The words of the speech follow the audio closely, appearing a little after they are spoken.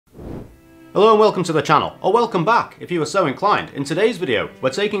Hello and welcome to the channel, or welcome back if you are so inclined. In today's video,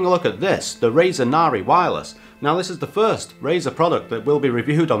 we're taking a look at this, the Razer Nari Wireless. Now this is the first Razer product that will be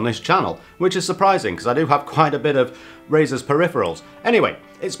reviewed on this channel, which is surprising because I do have quite a bit of Razer's peripherals. Anyway,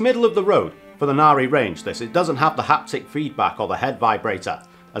 it's middle of the road for the Nari range this. It doesn't have the haptic feedback or the head vibrator,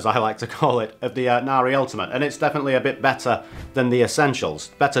 as I like to call it, of the Nari Ultimate, and it's definitely a bit better than the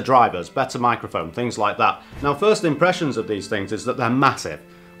Essentials. Better drivers, better microphone, things like that. Now first impressions of these things is that they're massive.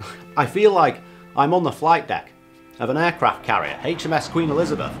 I feel like I'm on the flight deck of an aircraft carrier, HMS Queen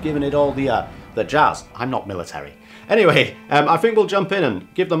Elizabeth, giving it all the jazz. I'm not military. Anyway, I think we'll jump in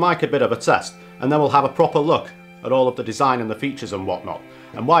and give the mic a bit of a test, and then we'll have a proper look at all of the design and the features and whatnot,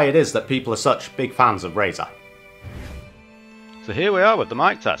 and why it is that people are such big fans of Razer. So here we are with the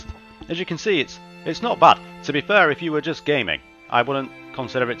mic test. As you can see, it's not bad. To be fair, if you were just gaming, I wouldn't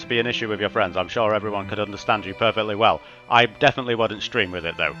consider it to be an issue with your friends. I'm sure everyone could understand you perfectly well. I definitely wouldn't stream with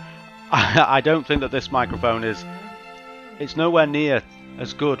it though. I don't think that this microphone it's nowhere near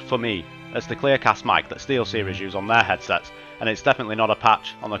as good for me as the Clearcast mic that SteelSeries use on their headsets, and it's definitely not a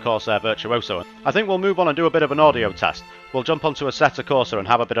patch on the Corsair Virtuoso. I think we'll move on and do a bit of an audio test. We'll jump onto a set of Corsair and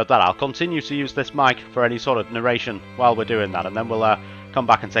have a bit of that. I'll continue to use this mic for any sort of narration while we're doing that, and then we'll come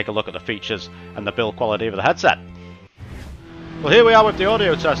back and take a look at the features and the build quality of the headset. Well, here we are with the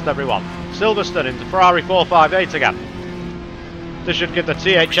audio test, everyone. Silverstone into Ferrari 458 again. This should give the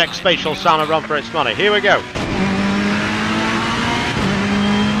THX spatial sound a run for its money. Here we go.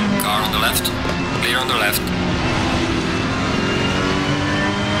 Car on the left. Clear on the left.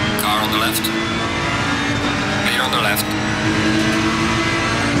 Car on the left. Clear on the left.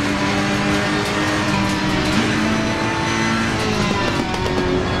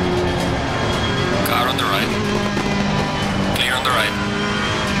 Car on the right. Clear on the right.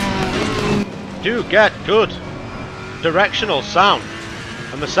 Do get good directional sound,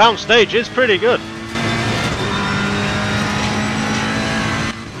 and the sound stage is pretty good.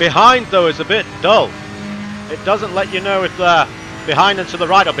 Behind though is a bit dull. It doesn't let you know if they're behind and to the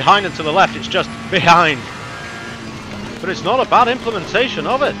right or behind and to the left, it's just behind. But it's not a bad implementation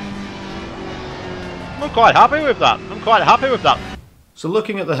of it. I'm quite happy with that. So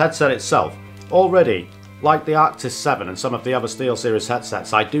looking at the headset itself, already, like the Arctis 7 and some of the other SteelSeries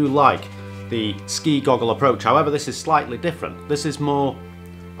headsets, I do like the ski goggle approach. However, this is slightly different. This is more,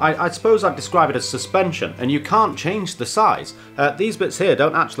 I suppose I'd describe it as suspension, and you can't change the size. These bits here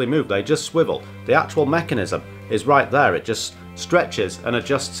don't actually move, they just swivel. The actual mechanism is right there, it just stretches and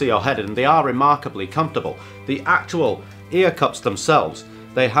adjusts to your head, and they are remarkably comfortable. The actual ear cups themselves,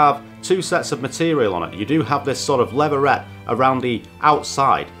 they have two sets of material on it. You do have this sort of leverette around the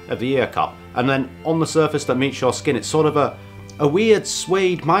outside of the ear cup, and then on the surface that meets your skin, it's sort of a weird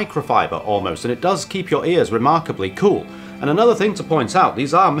suede microfiber almost, and it does keep your ears remarkably cool. And another thing to point out,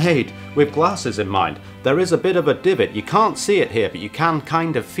 these are made with glasses in mind. There is a bit of a divot. You can't see it here, but you can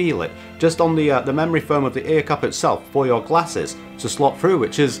kind of feel it just on the memory foam of the ear cup itself for your glasses to slot through,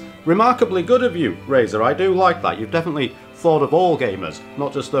 which is remarkably good of you, Razer. I do like that. You've definitely thought of all gamers,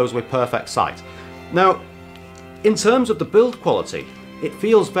 not just those with perfect sight. Now, in terms of the build quality, it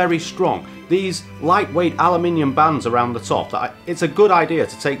feels very strong. These lightweight aluminium bands around the top, it's a good idea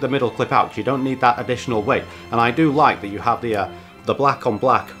to take the middle clip out because you don't need that additional weight. And I do like that you have the black on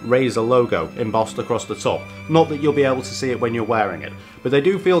black Razer logo embossed across the top. Not that you'll be able to see it when you're wearing it, but they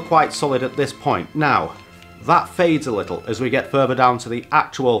do feel quite solid at this point. Now, that fades a little as we get further down to the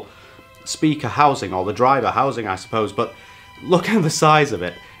actual speaker housing, or the driver housing I suppose, but look at the size of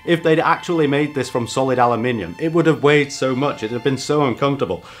it. If they'd actually made this from solid aluminium, it would have weighed so much, it'd have been so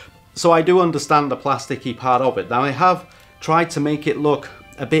uncomfortable. So I do understand the plasticky part of it. Now they have tried to make it look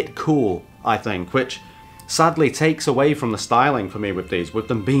a bit cool, I think, which sadly takes away from the styling for me with these, with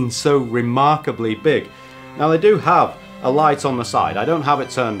them being so remarkably big. Now they do have a light on the side. I don't have it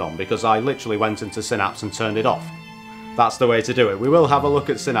turned on because I literally went into Synapse and turned it off. That's the way to do it. We will have a look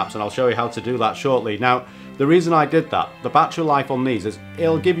at Synapse and I'll show you how to do that shortly. Now, the reason I did that, the battery life on these is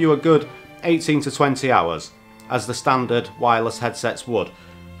it'll give you a good 18 to 20 hours, as the standard wireless headsets would.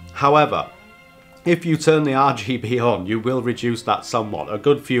 However, if you turn the RGB on, you will reduce that somewhat, a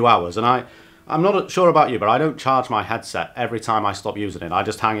good few hours. And I'm not sure about you, but I don't charge my headset every time I stop using it. I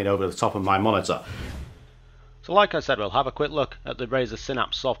just hang it over the top of my monitor. So like I said, we'll have a quick look at the Razer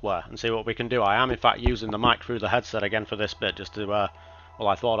Synapse software and see what we can do. I am in fact using the mic through the headset again for this bit, just to, well,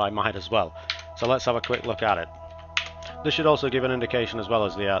 I thought I might as well. So let's have a quick look at it. This should also give an indication as well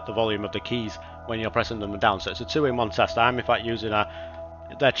as the volume of the keys when you're pressing them down. So it's a 2-in-1 test. I am in fact using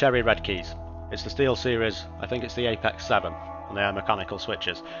their cherry red keys. It's the SteelSeries, I think it's the Apex 7. and they are mechanical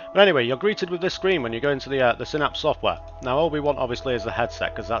switches. But anyway, you're greeted with this screen when you go into the Synapse software. Now all we want obviously is the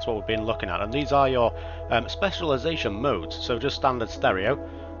headset, because that's what we've been looking at, and these are your specialization modes. So just standard stereo,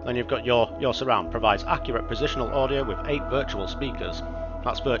 then you've got your surround, provides accurate positional audio with 8 virtual speakers.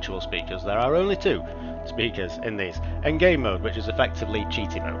 That's virtual speakers, there are only 2 speakers in these. And game mode, which is effectively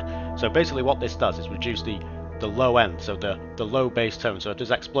cheaty mode. So basically what this does is reduce the low end, so the low bass tone, so if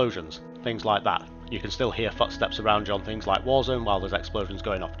there's explosions, things like that, you can still hear footsteps around you on things like Warzone while there's explosions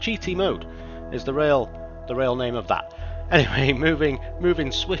going off. Cheaty mode is the real name of that. Anyway,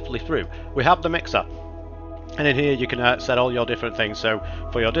 moving swiftly through, we have the mixer, and in here you can set all your different things, so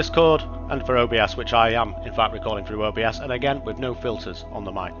for your Discord and for OBS, which I am in fact recording through OBS, and again with no filters on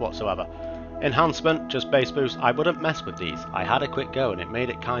the mic whatsoever. Enhancement, just bass boost. I wouldn't mess with these. I had a quick go and it made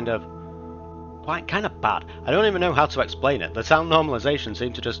it kind of bad. I don't even know how to explain it. The sound normalization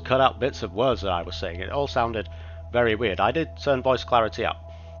seemed to just cut out bits of words that I was saying. It all sounded very weird. I did turn voice clarity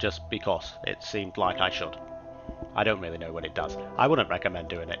up just because it seemed like I should. I don't really know what it does. I wouldn't recommend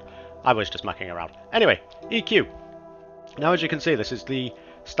doing it. I was just mucking around. Anyway, EQ. Now as you can see, this is the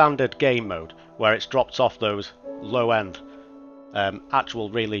standard game mode where it's dropped off those low end actual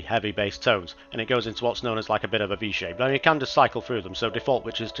really heavy bass tones, and it goes into what's known as like a bit of a V shape. Now you can just cycle through them, so default,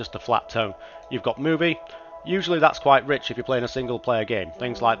 which is just a flat tone. You've got movie, usually that's quite rich if you're playing a single player game,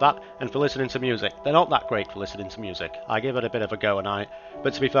 things like that. And for listening to music, they're not that great for listening to music. I give it a bit of a go,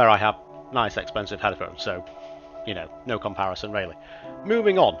 but to be fair, I have nice expensive headphones, so you know, no comparison really.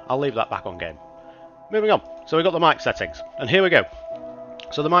 Moving on, I'll leave that back on game. Moving on, so we've got the mic settings, and here we go.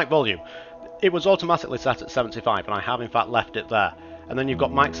 So the mic volume, it was automatically set at 75, and I have in fact left it there. And then you've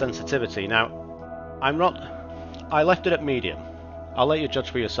got mic sensitivity. Now, I left it at medium. I'll let you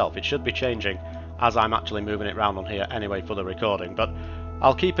judge for yourself. It should be changing as I'm actually moving it around on here anyway for the recording, but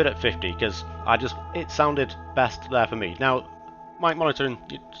I'll keep it at 50 because it sounded best there for me. Now, mic monitoring,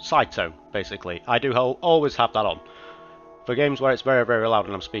 side tone basically. I do always have that on. For games where it's very, very loud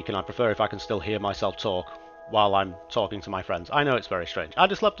and I'm speaking, I prefer if I can still hear myself talk while I'm talking to my friends. I know it's very strange. I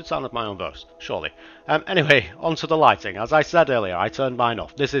just love the sound of my own voice, surely. Anyway, onto the lighting. As I said earlier, I turned mine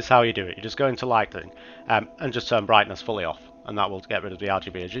off. This is how you do it. You just go into lighting and just turn brightness fully off, and that will get rid of the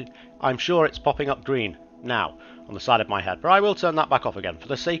RGB. I'm sure it's popping up green now on the side of my head, but I will turn that back off again for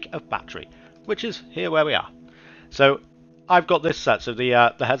the sake of battery, which is here where we are. So I've got this set, so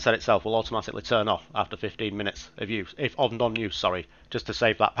the headset itself will automatically turn off after 15 minutes of non-use, sorry, just to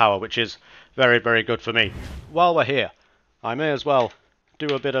save that power, which is very, very good for me. While we're here, I may as well do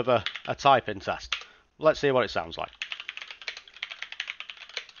a bit of a typing test. Let's see what it sounds like.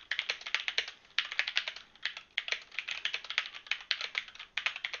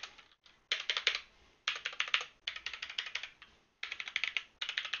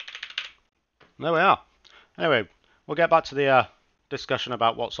 There we are. Anyway, we'll get back to the discussion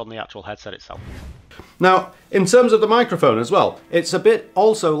about what's on the actual headset itself. Now, in terms of the microphone as well, it's a bit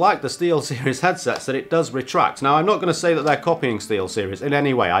also like the SteelSeries headsets that it does retract. Now, I'm not going to say that they're copying SteelSeries in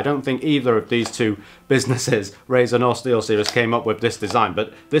any way. I don't think either of these two businesses, Razer nor SteelSeries, came up with this design,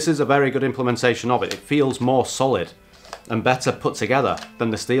 but this is a very good implementation of it. It feels more solid and better put together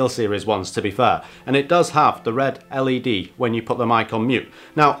than the SteelSeries ones, to be fair. And it does have the red LED when you put the mic on mute.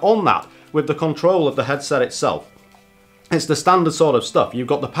 Now, on that, with the control of the headset itself, it's the standard sort of stuff. You've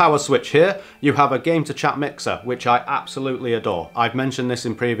got the power switch here, you have a game to chat mixer, which I absolutely adore. I've mentioned this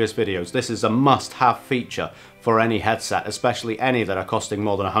in previous videos. This is a must-have feature for any headset, especially any that are costing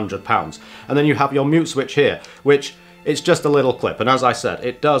more than £100. And then you have your mute switch here, which it's just a little clip, and as I said,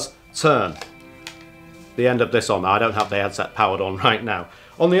 it does turn the end of this on. I don't have the headset powered on right now.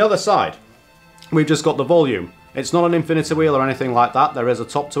 On the other side, we've just got the volume. It's not an infinity wheel or anything like that. There is a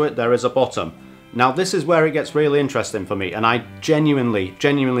top to it, there is a bottom. Now this is where it gets really interesting for me, and I genuinely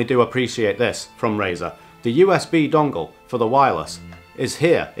do appreciate this from Razer. The USB dongle for the wireless is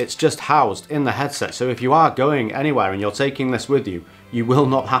here. It's just housed in the headset, so if you are going anywhere and you're taking this with you, you will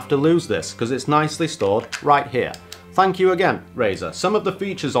not have to lose this, because it's nicely stored right here. Thank you again, Razer. Some of the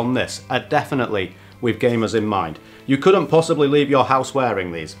features on this are definitely with gamers in mind. You couldn't possibly leave your house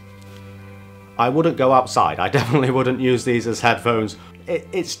wearing these. I wouldn't go outside. I definitely wouldn't use these as headphones.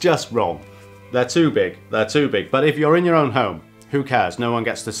 It's just wrong. They're too big, but if you're in your own home, who cares? No one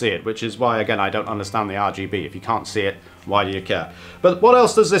gets to see it, which is why, again, I don't understand the RGB. If you can't see it, why do you care? But what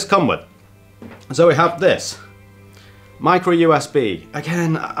else does this come with? So we have this, micro USB.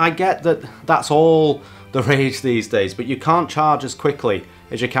 Again, I get that that's all the rage these days, but you can't charge as quickly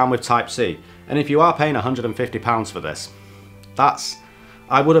as you can with Type-C. And if you are paying £150 for this,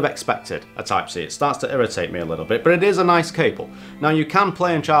 I would have expected a Type-C. It starts to irritate me a little bit, but it is a nice cable. Now you can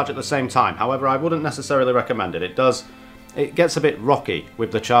play and charge at the same time, however I wouldn't necessarily recommend it. It does it gets a bit rocky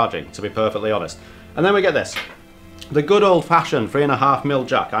with the charging, to be perfectly honest. And then we get this. The good old-fashioned 3.5mm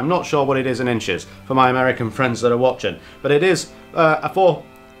jack. I'm not sure what it is in inches for my American friends that are watching, but it is a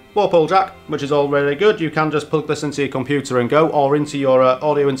 4-pole jack, which is all really good. You can just plug this into your computer and go, or into your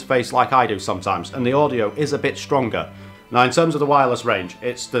audio interface like I do sometimes, and the audio is a bit stronger. Now, in terms of the wireless range,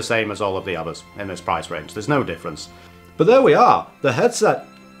 it's the same as all of the others in this price range. There's no difference. But there we are. The headset,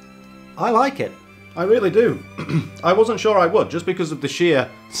 I like it. I really do. I wasn't sure I would, just because of the sheer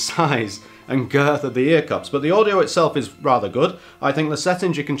size and girth of the ear cups, but the audio itself is rather good. I think the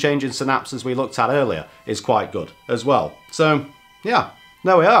settings you can change in Synapse, as we looked at earlier, is quite good as well. So, yeah,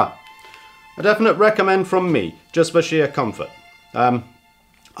 there we are. A definite recommend from me, just for sheer comfort.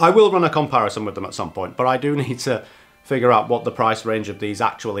 I will run a comparison with them at some point, but I do need to figure out what the price range of these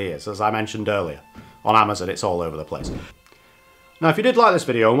actually is. As I mentioned earlier, on Amazon it's all over the place. Now, if you did like this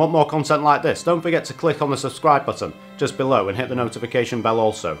video and want more content like this, don't forget to click on the subscribe button just below and hit the notification bell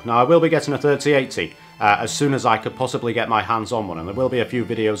also. Now, I will be getting a 3080 as soon as I could possibly get my hands on one, and there will be a few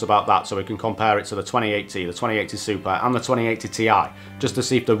videos about that so we can compare it to the 2080, the 2080 Super and the 2080 Ti, just to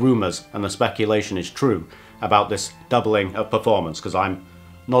see if the rumours and the speculation is true about this doubling of performance, because I'm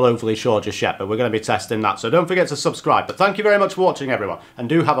not overly sure just yet, but we're going to be testing that. So don't forget to subscribe. But thank you very much for watching, everyone, and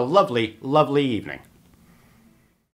do have a lovely, lovely evening.